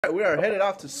We are headed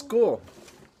off to school.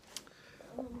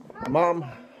 Mom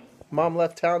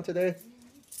left town today,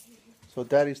 so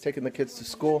Daddy's taking the kids to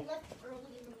school.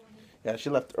 Yeah, she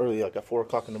left early, like at 4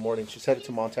 o'clock in the morning. She's headed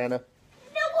to Montana.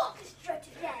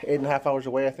 8.5 hours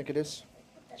away, I think it is.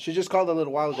 She just called a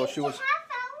little while ago. She was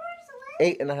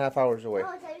 8.5 hours away.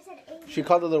 She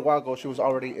called a little while ago. She was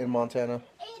already in Montana.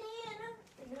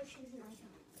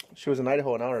 She was in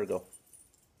Idaho an hour ago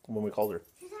when we called her.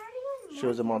 She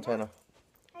was in Montana.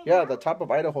 Yeah, the top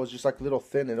of Idaho is just like a little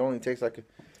thin. It only takes like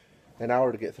an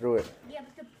hour to get through it. Yeah,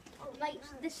 but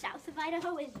the south of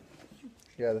Idaho is...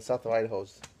 Yeah, the south of Idaho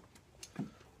is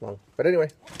long. But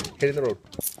anyway, hitting the road.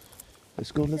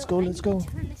 Let's go, let's go, let's go.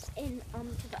 Turn this in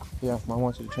to the... Yeah, Mom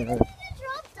wants you to turn it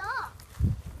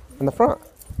in the front.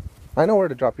 I know where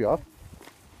to drop you off.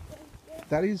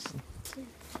 Daddy's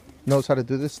knows how to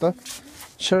do this stuff.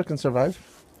 Sure can survive.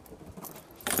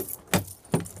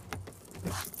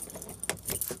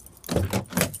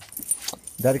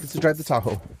 Daddy gets to drive the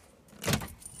Tahoe.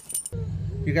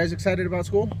 You guys excited about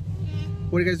school?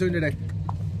 What are you guys doing today?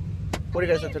 What are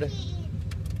you guys doing today?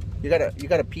 You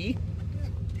gotta pee?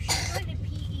 She's going to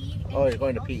PE. Oh, you're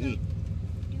going to PE.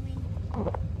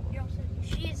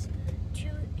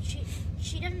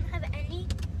 She doesn't have any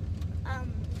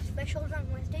specials on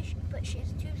Wednesday, but she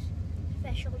has 2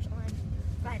 specials on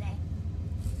Friday.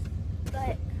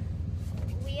 But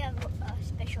we have a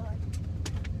special on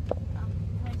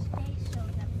Wednesday, so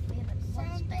that we have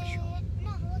one special.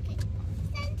 No, look at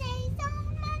Sundays on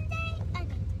Monday.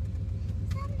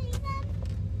 Sundays on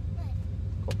Monday.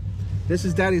 This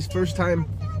is Daddy's first time.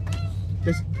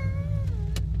 This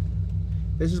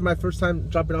is my first time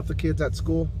dropping off the kids at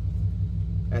school.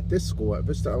 At this school, at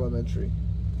Vista Elementary.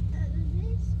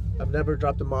 I've never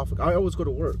dropped them off. I always go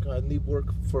to work. I leave work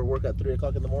at 3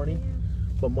 o'clock in the morning.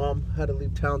 But Mom had to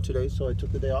leave town today, so I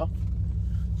took the day off.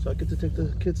 So I get to take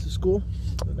the kids to school.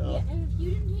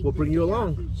 And we'll bring you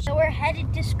along. So we're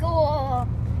headed to school.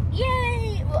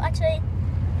 Yay! Well, actually,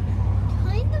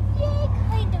 kind of yay,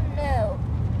 kind of no.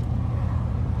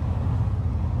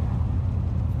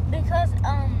 Because,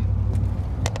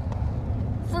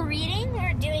 for reading,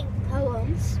 we're doing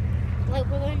poems. Like,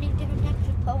 we're learning different types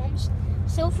of poems.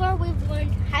 So far, we've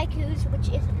learned haikus, which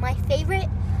is my favorite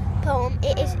poem.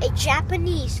 It is a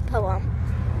Japanese poem.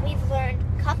 We've learned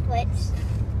couplets,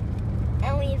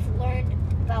 and we've learned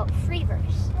about free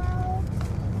verse.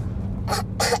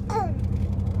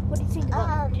 What do you think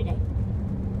about today?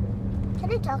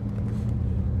 Can I talk?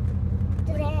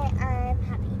 Today, I'm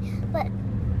happy. But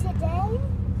today,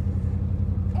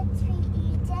 it's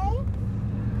PE day.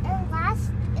 And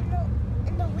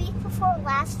in the week before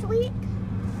last week,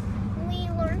 we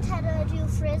learned how to do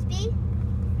frisbee.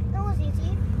 That was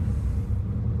easy.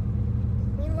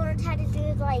 We learned how to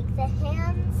do like the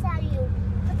hands, how you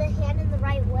put the hand in the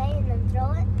right way and then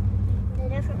throw it in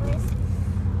the different ways.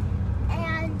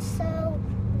 And so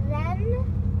then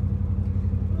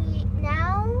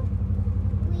now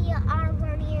we are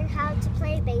learning how to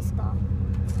play baseball.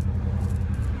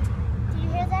 Do you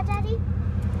hear that, Daddy?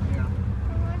 Yeah.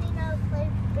 We're learning how to play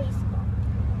baseball.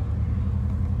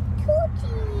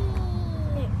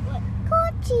 Coochie! Wait, what?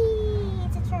 Coochie!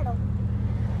 It's a turtle.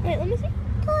 Wait, let me see.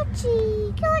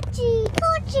 Coochie! Coochie!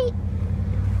 Coochie!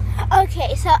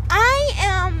 Okay, so I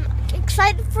am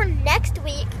excited for next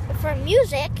week for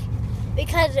music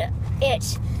because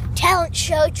it's talent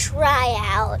show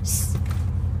tryouts.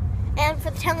 And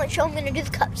for the talent show, I'm going to do the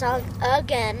cup song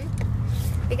again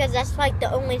because that's like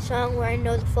the only song where I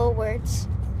know the full words.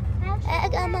 I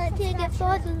got my ticket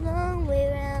for the long way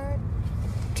round.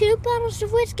 2 bottles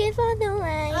of whiskey for the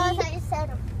way. Oh, I thought you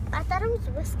said I thought it was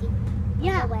whiskey.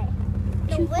 Yeah. The way.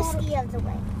 No, whiskey of the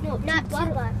way. No, not 2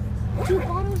 bottles. 2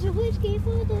 bottles of whiskey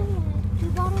for the way.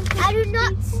 2 bottles of I do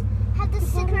not have the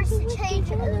stickers to change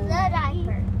the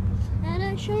diaper. And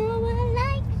I sure would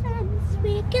like some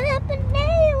sweet. Get up and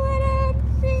day what I'm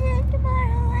singing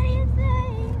tomorrow. What do you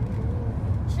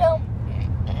say? So,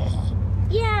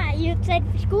 yeah, you excited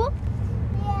for school?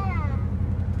 Yeah.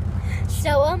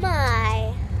 So am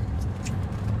I.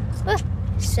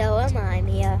 So am I,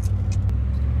 Mia.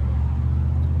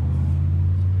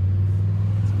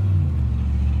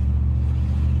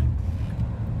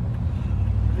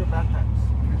 Your backpacks.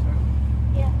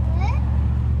 Yeah.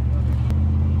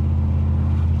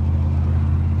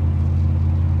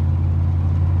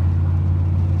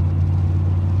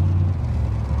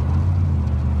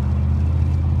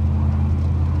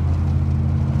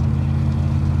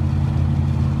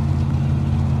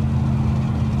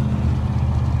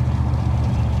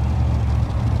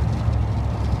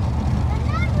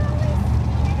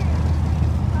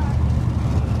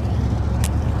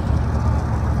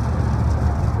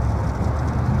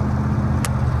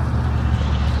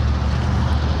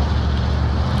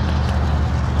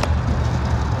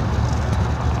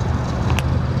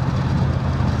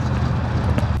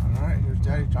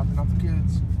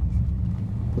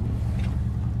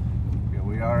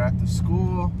 at the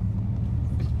school.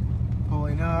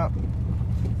 Pulling up.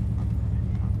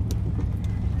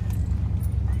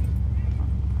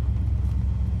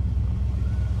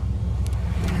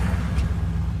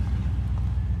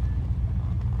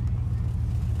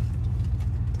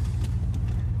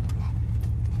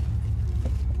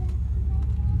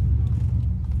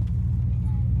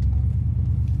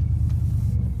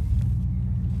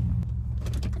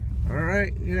 All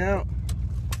right, get out.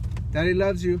 Daddy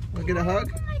loves you. Want to get a hug?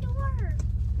 Open my door.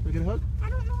 Want to get a hug? I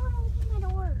don't know how to open my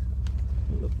door.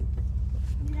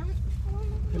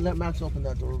 Hey, let Max open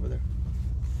that door over there.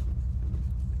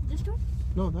 This door?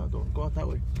 No, that door. Go out that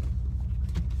way.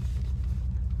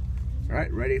 All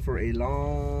right, ready for a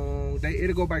long day.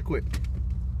 It'll go by quick.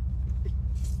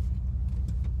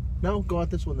 No, go out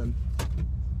this one then.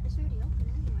 It's already open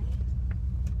anyway.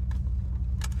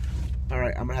 All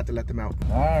right, I'm gonna have to let them out.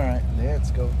 All right,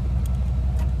 let's go.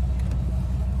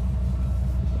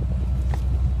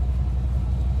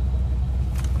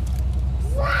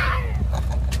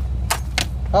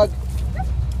 Hug.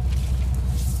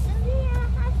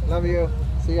 Love you.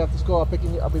 See you after school. I'll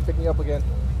be picking you up again.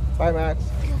 Bye, Max.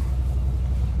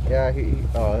 Yeah,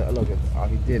 look,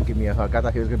 he did give me a hug. I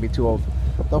thought he was gonna be too old.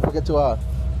 Don't forget to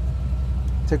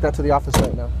take that to the office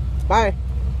right now. Bye.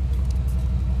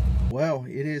 Well,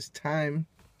 it is time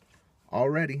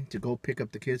already to go pick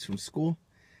up the kids from school.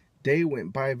 Day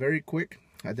went by very quick.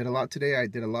 I did a lot today. I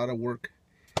did a lot of work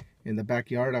in the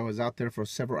backyard. I was out there for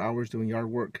several hours doing yard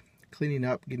work, cleaning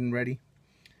up, getting ready.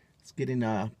 It's getting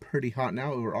pretty hot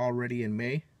now. We're already in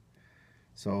May,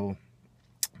 so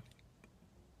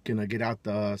gonna get out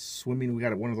the swimming. We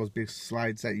got one of those big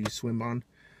slides that you swim on.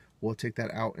 We'll take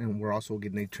that out, and we're also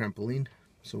getting a trampoline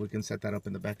so we can set that up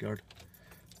in the backyard.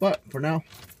 But for now,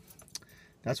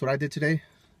 that's what I did today,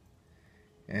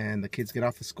 and the kids get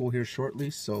off of school here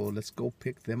shortly, so let's go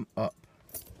pick them up.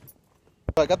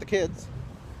 I got the kids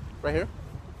right here.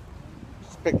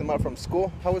 Just picked them up from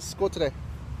school. How was school today?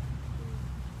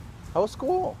 How was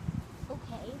school?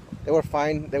 Okay. They were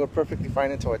fine. They were perfectly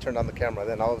fine until I turned on the camera.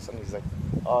 Then all of a sudden he's like,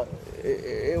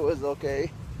 it was okay.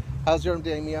 How's your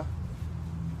day, Mia?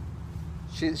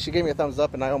 She gave me a thumbs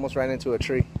up and I almost ran into a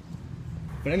tree.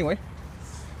 But anyway,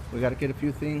 we got to get a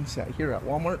few things here at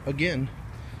Walmart again.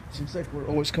 Seems like we're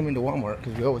always coming to Walmart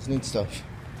because we always need stuff.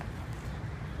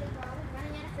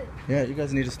 Yeah, you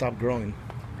guys need to stop growing.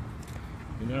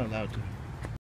 You're not allowed to.